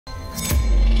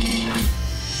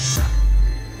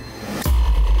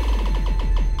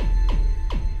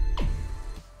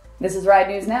This is Ride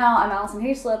News Now. I'm Alison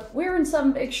Haislip. We're in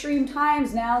some extreme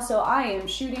times now, so I am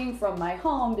shooting from my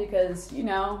home because, you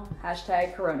know,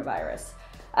 hashtag coronavirus.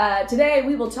 Today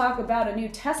we will talk about a new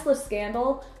Tesla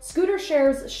scandal, scooter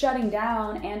shares shutting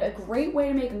down, and a great way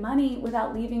to make money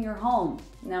without leaving your home.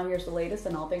 Now here's the latest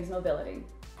in all things mobility.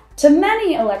 To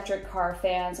many electric car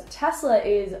fans, Tesla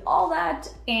is all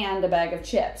that and a bag of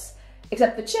chips.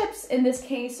 Except the chips in this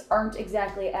case aren't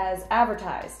exactly as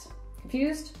advertised.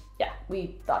 Confused? Yeah,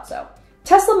 we thought so.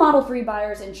 Tesla Model 3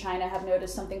 buyers in China have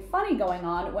noticed something funny going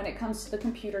on when it comes to the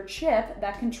computer chip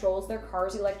that controls their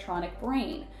car's electronic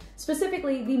brain,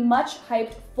 specifically the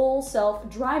much-hyped full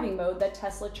self-driving mode that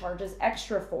Tesla charges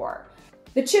extra for.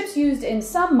 The chips used in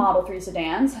some Model 3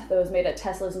 sedans, those made at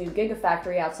Tesla's new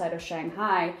Gigafactory outside of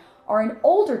Shanghai, are an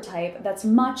older type that's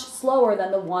much slower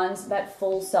than the ones that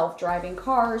full self-driving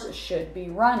cars should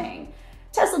be running.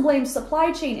 Tesla blames supply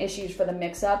chain issues for the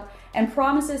mix-up and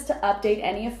promises to update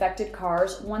any affected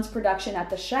cars once production at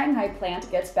the Shanghai plant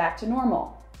gets back to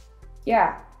normal.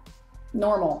 Yeah,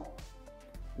 normal.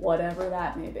 Whatever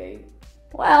that may be.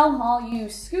 Well, all you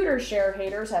scooter share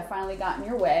haters have finally gotten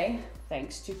your way,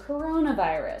 thanks to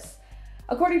coronavirus.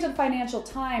 According to the Financial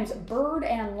Times, Bird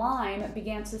and Lime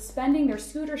began suspending their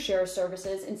scooter share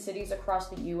services in cities across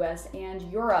the US and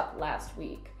Europe last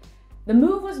week. The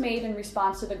move was made in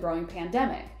response to the growing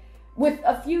pandemic. With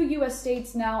a few US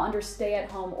states now under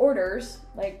stay-at-home orders,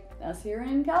 like us here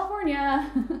in California,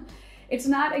 it's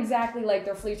not exactly like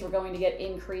their fleets were going to get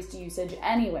increased usage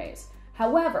anyways.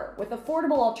 However, with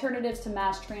affordable alternatives to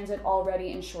mass transit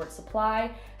already in short supply,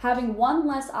 having one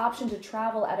less option to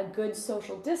travel at a good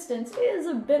social distance is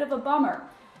a bit of a bummer.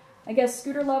 I guess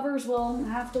scooter lovers will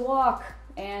have to walk,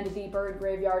 and the Bird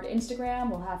Graveyard Instagram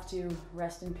will have to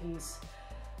rest in peace.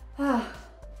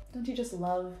 Don't you just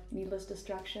love needless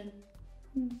destruction?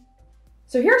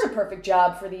 So here's a perfect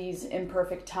job for these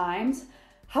imperfect times.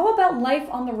 How about life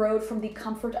on the road from the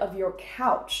comfort of your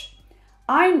couch?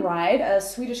 Einride, a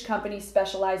Swedish company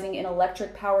specializing in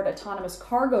electric-powered autonomous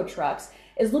cargo trucks,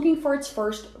 is looking for its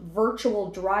first virtual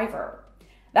driver.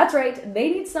 That's right, they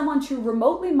need someone to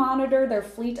remotely monitor their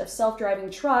fleet of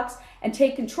self-driving trucks and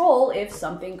take control if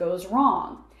something goes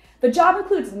wrong. The job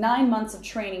includes 9 months of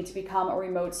training to become a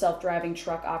remote self-driving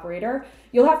truck operator.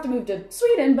 You'll have to move to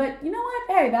Sweden, but you know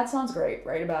what? Hey, that sounds great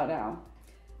right about now.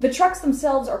 The trucks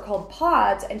themselves are called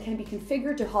pods and can be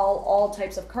configured to haul all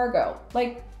types of cargo,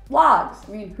 like logs.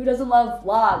 I mean, who doesn't love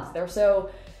logs? They're so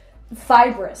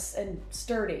fibrous and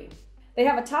sturdy. They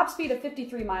have a top speed of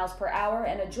 53 miles per hour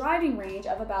and a driving range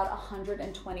of about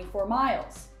 124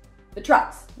 miles. The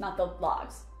trucks, not the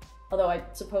logs. Although I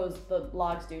suppose the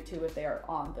logs do too if they are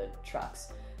on the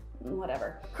trucks.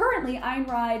 Whatever. Currently,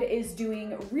 Einride is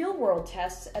doing real-world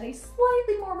tests at a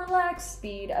slightly more relaxed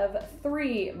speed of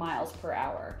 3 miles per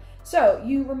hour. So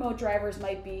you remote drivers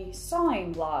might be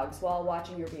sawing logs while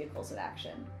watching your vehicles in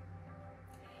action.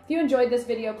 If you enjoyed this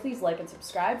video, please like and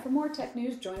subscribe. For more tech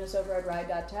news, join us over at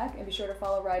Ride.Tech and be sure to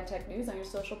follow RideTechNews on your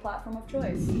social platform of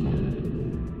choice.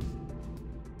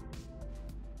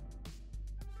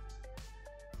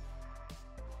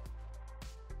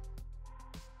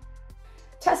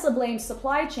 Tesla blames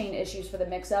supply chain issues for the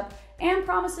mix-up and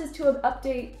promises to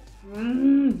update.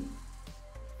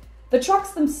 The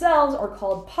trucks themselves are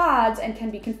called pods and can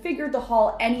be configured to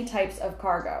haul any types of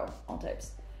cargo. All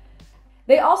types.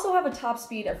 They also have a top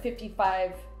speed of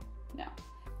 55. No.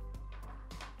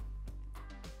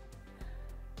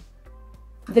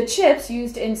 The chips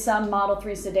used in some Model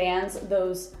 3 sedans,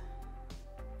 those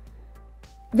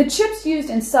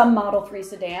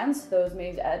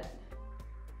made at.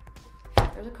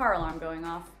 There's a car alarm going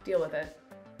off. Deal with it.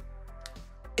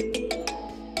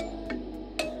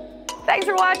 Thanks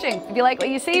for watching. If you like what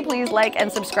you see, please like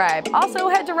and subscribe. Also,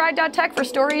 head to Ride.Tech for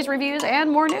stories, reviews, and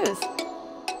more news.